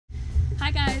Hi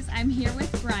guys, I'm here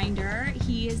with Grinder.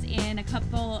 He is in a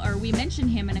couple, or we mentioned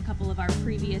him in a couple of our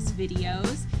previous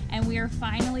videos, and we are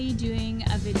finally doing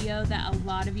a video that a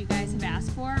lot of you guys have asked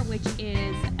for, which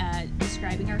is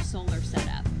describing our solar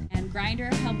setup. And Grinder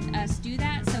helped us do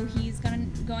that, so he's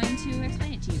going to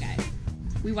explain it to you guys.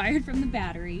 We wired from the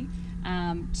battery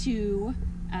to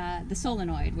the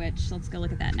solenoid, which let's go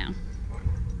look at that now.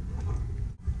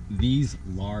 These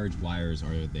large wires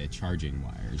are the charging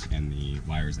wires and the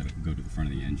wires that go to the front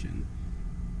of the engine.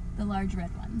 The large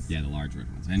red ones. Yeah, the large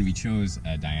red ones. And we chose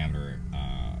a diameter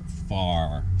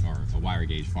or a wire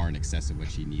gauge far in excess of what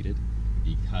she needed,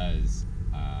 because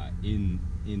in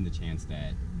the chance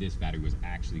that this battery was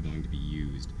actually going to be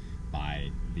used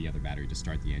by the other battery to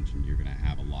start the engine, you're going to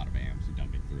have a lot of amps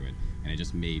dumping through it, and it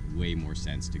just made way more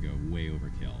sense to go way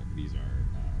overkill. These are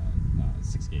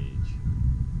 6 gauge.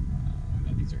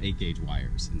 These are 8 gauge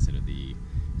wires instead of the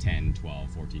 10, 12,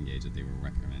 14 gauge that they were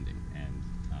recommending. And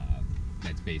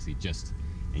that's basically just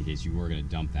in case you were going to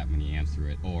dump that many amps through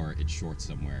it or it shorts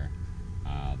somewhere.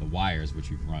 The wires,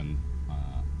 which we've run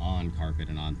on carpet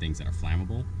and on things that are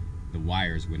flammable, the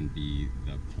wires wouldn't be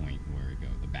the point where it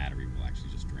goes. The battery will actually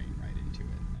just drain right into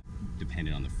it,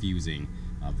 dependent on the fusing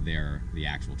of the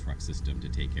actual truck system to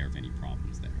take care of any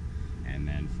problems there. And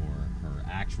then for her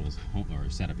actual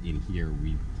setup in here,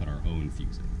 we put our own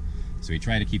fusing. So we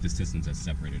try to keep the systems as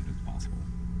separated as possible.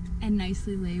 And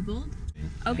nicely labeled.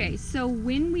 Okay, so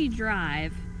when we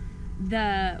drive,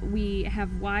 we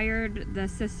have wired the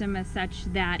system as such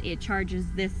that it charges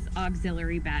this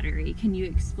auxiliary battery. Can you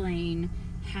explain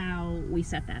how we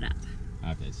set that up?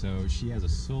 Okay, so she has a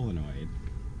solenoid.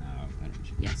 I don't know if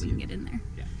you can see you can get in there.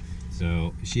 Yeah.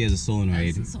 So she has a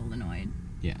solenoid. That's a solenoid.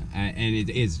 Yeah, and it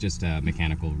is just a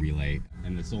mechanical relay.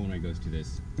 And the solenoid goes to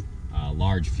this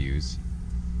large fuse.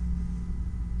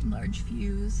 Large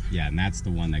fuse. Yeah, and that's the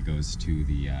one that goes to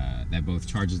the, that both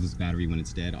charges this battery when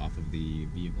it's dead off of the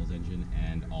vehicle's engine,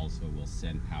 and also will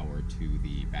send power to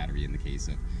the battery in the case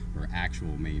of her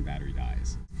actual main battery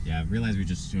dies. Yeah, I realize we're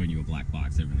just showing you a black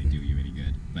box. That doesn't really do you any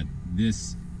good. But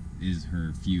this is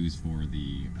her fuse for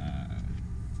the,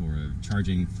 for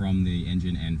charging from the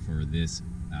engine and for this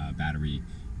battery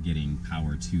getting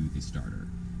power to the starter.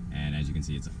 And as you can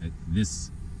see, this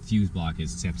fuse block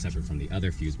is separate from the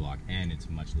other fuse block, and it's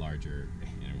much larger,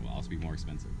 and it will also be more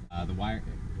expensive. The wire,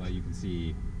 well, you can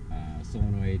see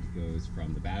solenoid goes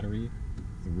from the battery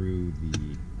through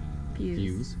the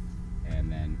fuse,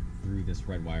 and then through this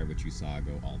red wire, which you saw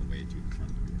go all the way to the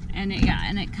front of the vehicle.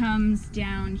 And it comes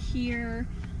down here,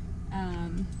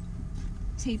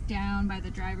 taped down by the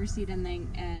driver's seat, and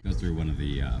then goes through one of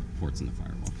the ports in the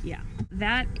firewall. Yeah,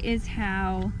 that is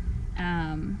how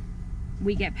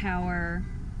we get power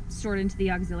stored into the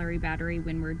auxiliary battery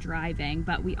when we're driving,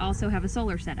 but we also have a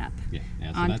solar setup. Yeah,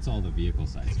 so that's all the vehicle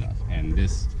side stuff. And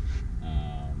this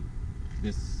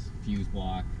this fuse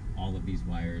block, all of these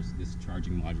wires, this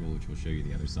charging module, which we'll show you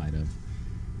the other side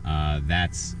of,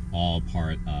 that's all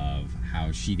part of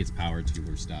how she gets power to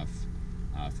her stuff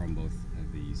from both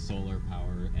the solar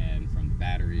power and from the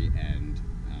battery, and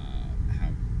how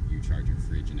you charge your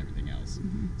fridge and everything else.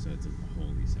 So it's a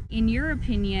wholly separate. In your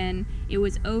opinion, it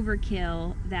was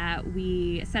overkill that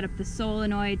we set up the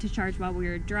solenoid to charge while we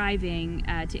were driving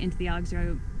into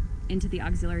the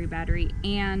auxiliary battery,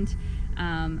 and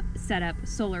set up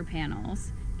solar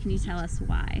panels. Can you tell us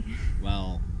why?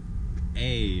 Well,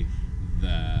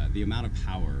 the amount of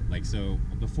power, so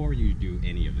before you do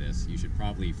any of this, you should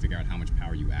probably figure out how much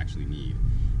power you actually need.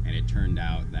 And it turned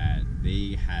out that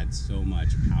they had so much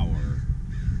power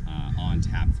on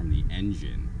tap from the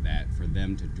engine that for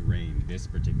them to drain this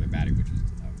particular battery, which was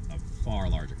a far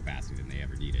larger capacity than they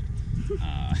ever needed,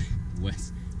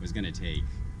 was going to take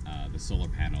the solar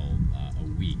panel a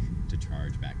week to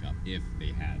charge back up if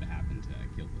they had happened to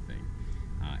kill the thing.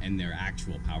 And their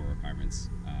actual power requirements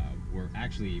were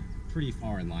actually pretty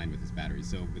far in line with this battery.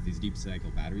 So with these deep cycle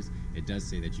batteries, it does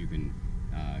say that you can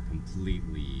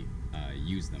completely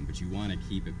use them, but you want to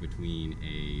keep it between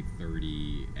a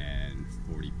 30 and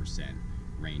 40%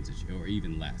 range, or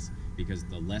even less, because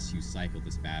the less you cycle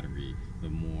this battery, the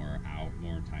more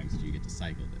times that you get to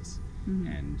cycle this.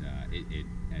 And it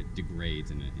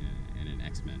degrades in an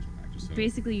exponential factor. So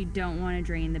basically, you don't want to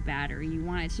drain the battery. You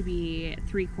want it to be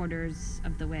 3/4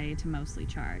 of the way to mostly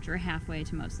charge, or halfway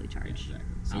to mostly charge. Yeah,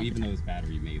 exactly. So even though this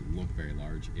battery may look very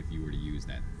large, if you were to use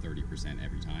that 30%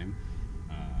 every time,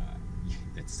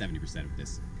 that's 70% of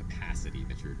this capacity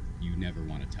that you never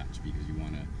want to touch, because you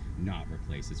want to not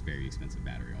replace this very expensive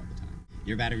battery all the time.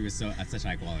 Your battery was at such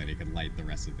high quality it could light the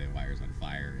rest of the wires on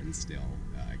fire and still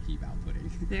keep outputting.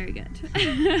 Very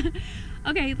good.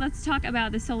 Okay, let's talk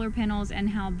about the solar panels and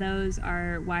how those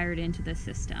are wired into the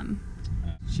system.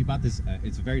 She bought this,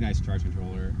 it's a very nice charge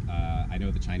controller. I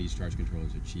know the Chinese charge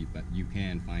controllers are cheap, but you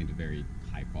can find a very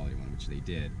high quality one, which they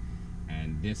did.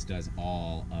 And this does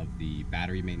all of the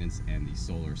battery maintenance and the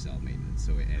solar cell maintenance.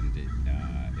 So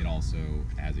it also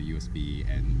has a USB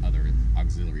and other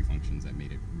auxiliary functions that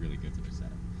made it really good for the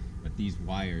setup. But these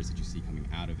wires that you see coming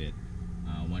out of it,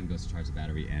 one goes to charge the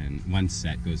battery, and one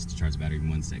set goes to charge the battery, and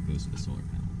one set goes to the solar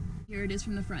panel. Here it is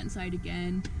from the front side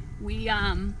again. We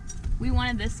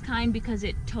wanted this kind because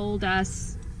it told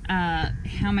us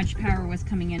how much power was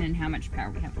coming in and how much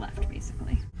power we have left,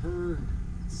 basically. Her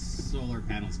solar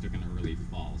panels took an early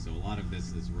fall, so a lot of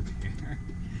this is repair.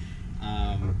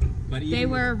 But they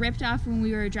were ripped off when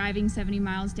we were driving 70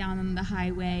 miles down the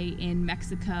highway in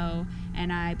Mexico,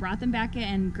 and I brought them back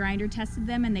and Grinder tested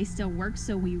them and they still work,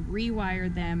 so we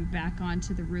rewired them back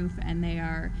onto the roof and they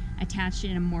are attached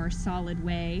in a more solid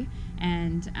way,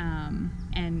 and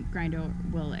Grinder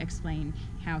will explain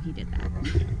how he did that.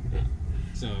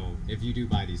 So if you do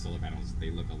buy these solar panels,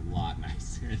 they look a lot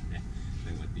nicer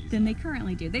than what these than they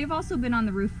currently do. They've also been on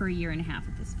the roof for 1.5 years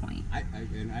at this point.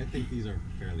 And I think these are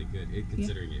fairly good,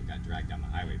 considering it got dragged down the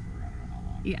highway for I don't know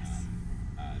how long. Yes.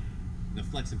 The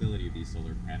flexibility of these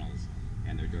solar panels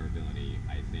and their durability,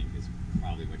 I think, is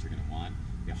probably what you're going to want.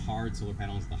 The hard solar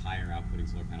panels, the higher outputting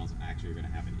solar panels, actually are going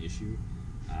to have an issue,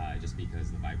 just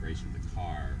because the vibration of the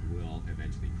car will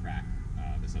eventually crack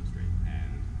the substrate.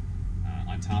 And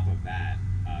on top of that,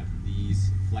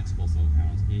 these flexible solar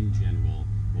panels in general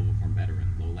will perform better in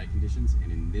low light conditions,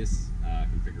 and in this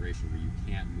configuration where you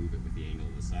can't move it with the angle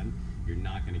of the sun, you're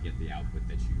not going to get the output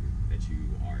that you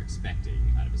are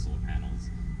expecting out of a solar panel's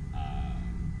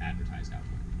advertised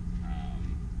output.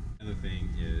 Another thing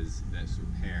is that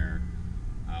repair,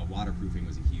 waterproofing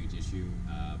was a huge issue.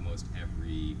 Most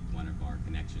every one of our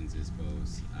connections is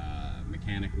both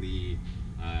mechanically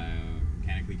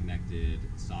connected,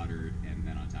 soldered, and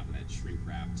then on top of that shrink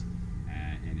wrapped.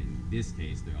 And in this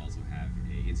case, they also have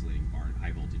a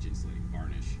high voltage insulating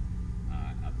varnish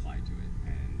applied to it,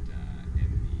 and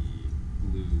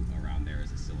the glue around there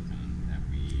is a silicone that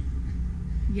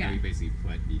we basically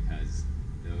put because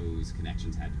those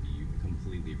connections had to be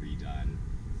completely redone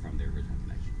from their original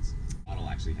connections. The model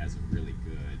actually has a really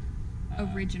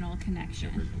good original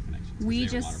connection. We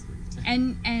just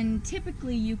and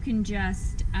typically you can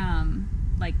just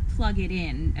like plug it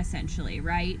in essentially,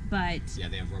 right? But yeah,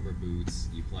 they have rubber boots.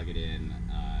 You plug it in.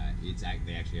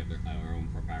 They actually have their own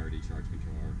proprietary charge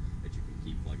controller that you can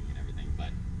keep plugging in everything. But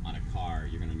on a car,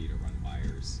 you're going to need to run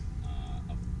wires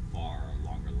of far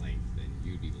longer length than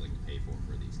you'd be willing to pay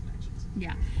for these connections.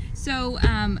 Yeah. So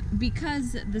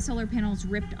because the solar panels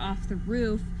ripped off the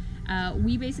roof,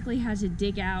 we basically had to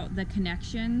dig out the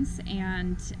connections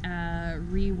and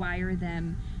rewire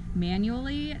them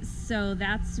manually. So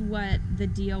that's what the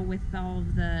deal with all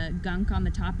of the gunk on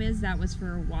the top is. That was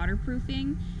for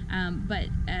waterproofing. But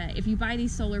if you buy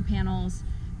these solar panels,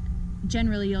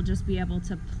 generally you'll just be able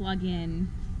to plug in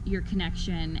your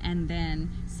connection and then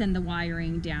send the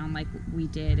wiring down like we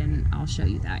did, and I'll show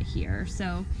you that here.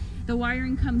 So the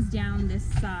wiring comes down this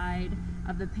side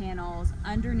of the panels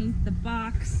underneath the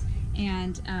box,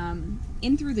 and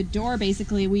in through the door.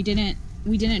 Basically we didn't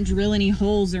drill any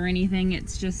holes or anything.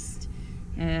 It's just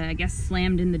I guess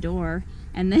slammed in the door,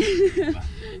 and then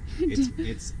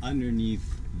it's underneath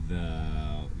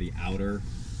the outer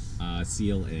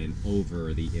seal and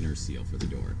over the inner seal for the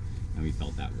door, and we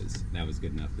felt that was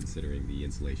good enough considering the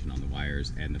insulation on the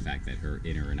wires and the fact that her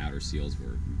inner and outer seals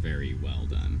were very well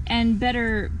done. And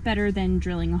better than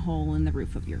drilling a hole in the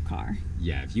roof of your car.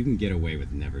 Yeah, if you can get away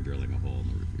with never drilling a hole in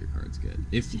the roof of your car, it's good.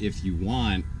 If you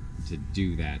want to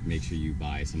do that, make sure you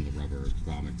buy some of the rubber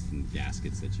grommets and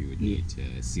gaskets that you would need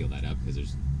to seal that up,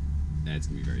 because that's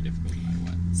going to be very difficult no matter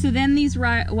what. So then these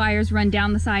wires run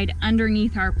down the side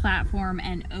underneath our platform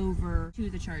and over to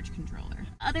the charge controller.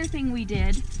 Other thing we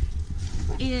did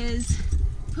is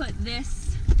put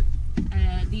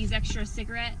these extra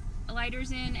cigarette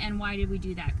lighters in. And why did we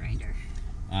do that, Grinder?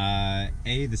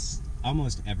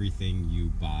 Almost everything you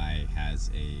buy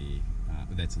has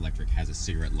that's electric has a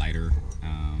cigarette lighter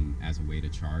as a way to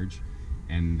charge,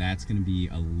 and that's going to be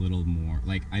a little more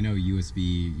like, I know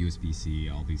USB, USB-C,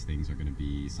 all these things are going to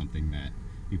be something that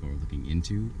people are looking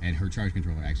into, and her charge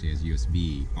controller actually has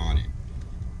USB on it,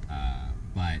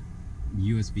 but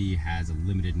USB has a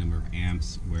limited number of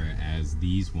amps, whereas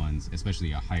these ones,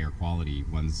 especially a higher quality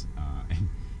ones,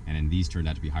 and these turned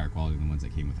out to be higher quality than the ones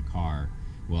that came with the car,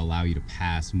 will allow you to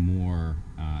pass more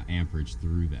amperage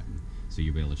through them. so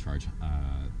you'll be able to charge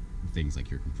things like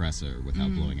your compressor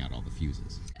without blowing out all the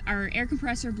fuses. Our air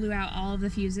compressor blew out all of the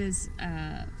fuses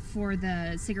for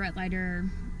the cigarette lighter.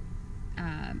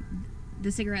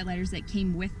 The cigarette lighters that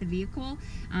came with the vehicle,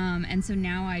 and so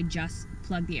now I just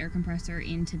plug the air compressor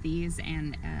into these,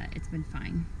 and it's been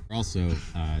fine. Also,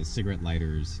 cigarette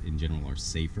lighters in general are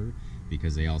safer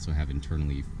because they also have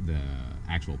internally, the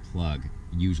actual plug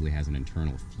usually has an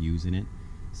internal fuse in it.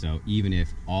 So even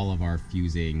if all of our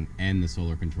fusing and the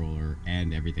solar controller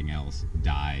and everything else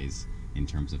dies in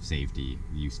terms of safety,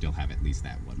 you still have at least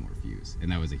that one more fuse.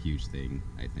 And that was a huge thing,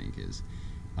 I think, is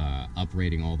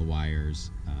uprating all the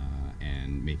wires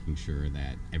and making sure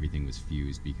that everything was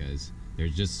fused, because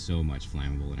there's just so much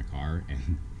flammable in a car,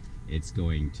 and it's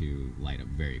going to light up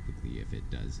very quickly if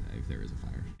there is a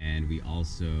fire. And we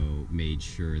also made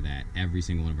sure that every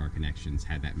single one of our connections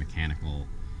had that mechanical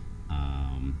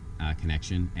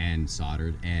connection and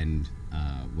soldered, and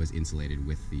was insulated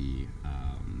with the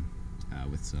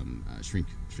with some shrink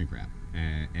wrap,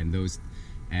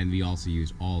 and we also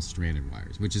used all stranded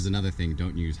wires, which is another thing.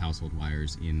 Don't use household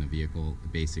wires in the vehicle.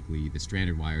 Basically, the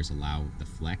stranded wires allow the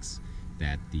flex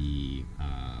that the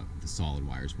solid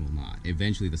wires will not.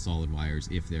 Eventually, the solid wires,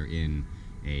 if they're in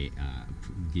a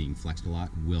being flexed a lot,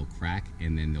 will crack,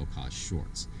 and then they'll cause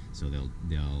shorts. So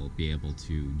they'll be able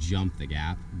to jump the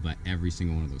gap, but every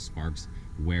single one of those sparks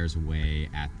wears away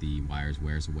at the wires,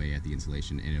 wears away at the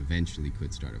insulation, and eventually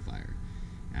could start a fire.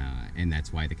 And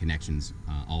that's why the connections,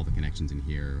 all the connections in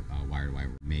here, wire to wire,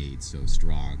 were made so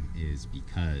strong, is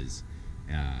because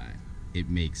it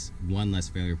makes one less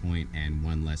failure point and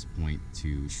one less point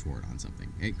to short on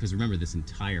something. Because remember, this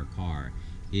entire car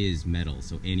is metal,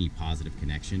 so any positive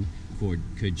connection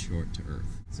could short to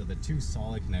earth. So the two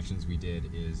solid connections we did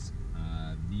is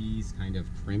these kind of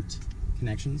crimped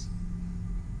connections,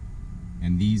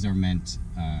 and these are meant,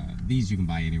 these you can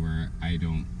buy anywhere. I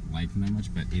don't like them that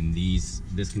much, but in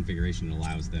this configuration, it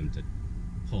allows them to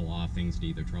pull off things to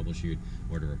either troubleshoot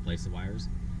or to replace the wires.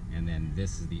 And then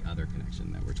this is the other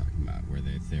connection that we're talking about, where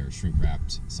they're shrink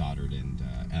wrapped, soldered, and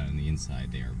on the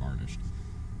inside they are varnished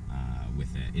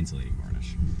with an insulating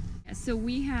varnish. So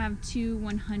we have two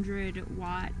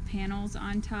 100-watt panels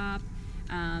on top,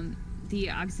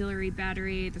 the auxiliary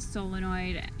battery, the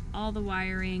solenoid, all the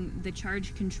wiring, the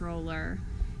charge controller,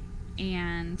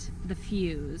 and the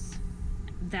fuse.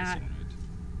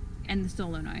 And the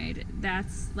solenoid.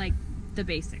 That's like the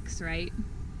basics, right?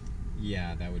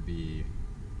 Yeah, that would be,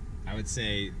 I would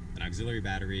say an auxiliary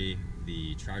battery,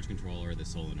 the charge controller, the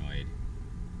solenoid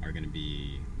are going to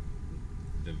be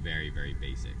the very, very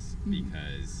basics,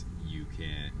 because you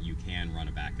can run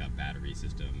a backup battery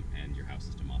system and your house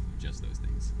system off of just those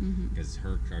things, because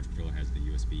her charge controller has the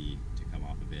USB to come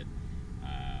off of it.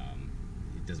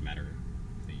 It doesn't matter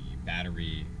the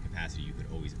battery capacity, you could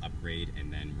always upgrade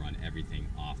and then run everything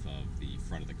off of the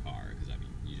front of the car, because I mean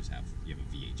you have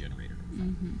a V8 generator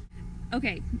in front.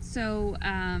 Okay, so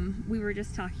we were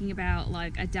just talking about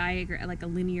like a diagram, like a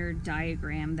linear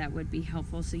diagram that would be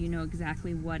helpful, so you know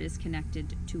exactly what is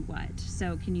connected to what.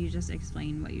 So can you just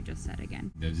explain what you just said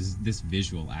again? This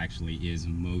visual actually is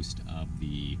most of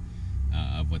the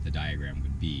of what the diagram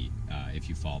would be if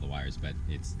you follow the wires, but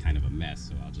it's kind of a mess,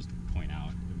 so I'll just point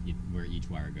out where each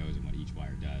wire goes and what each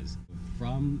wire does.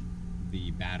 From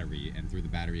the battery, and through the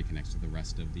battery it connects to the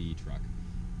rest of the truck,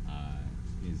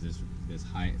 is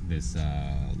this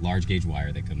large gauge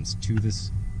wire that comes to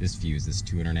this fuse, this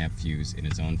 200 amp fuse in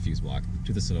its own fuse block,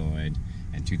 to the solenoid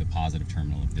and to the positive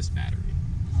terminal of this battery.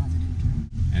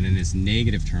 And then this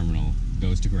negative terminal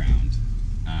goes to ground,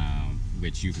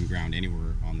 which you can ground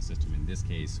anywhere on the system. In this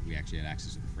case, we actually had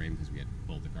access to the frame because we had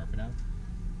pulled the carpet out,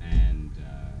 and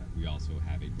we also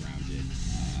have it grounded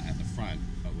at the front,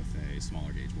 but with a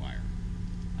smaller gauge wire.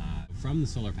 From the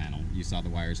solar panel, you saw the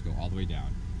wires go all the way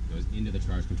down, goes into the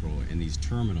charge controller, and these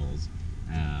terminals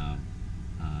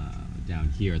down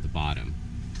here at the bottom.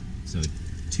 So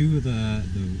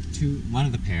one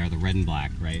of the pair, the red and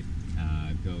black, right,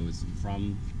 goes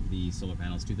from the solar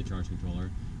panels to the charge controller,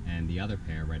 and the other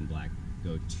pair, red and black,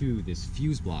 go to this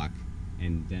fuse block,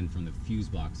 and then from the fuse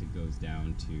blocks it goes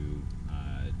down to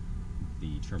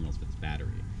the terminals for this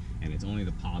battery. And it's only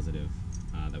the positive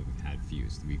that we've had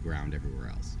fused. We ground everywhere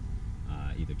else,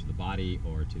 either to the body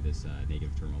or to this negative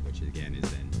terminal, which again is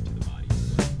then to the body.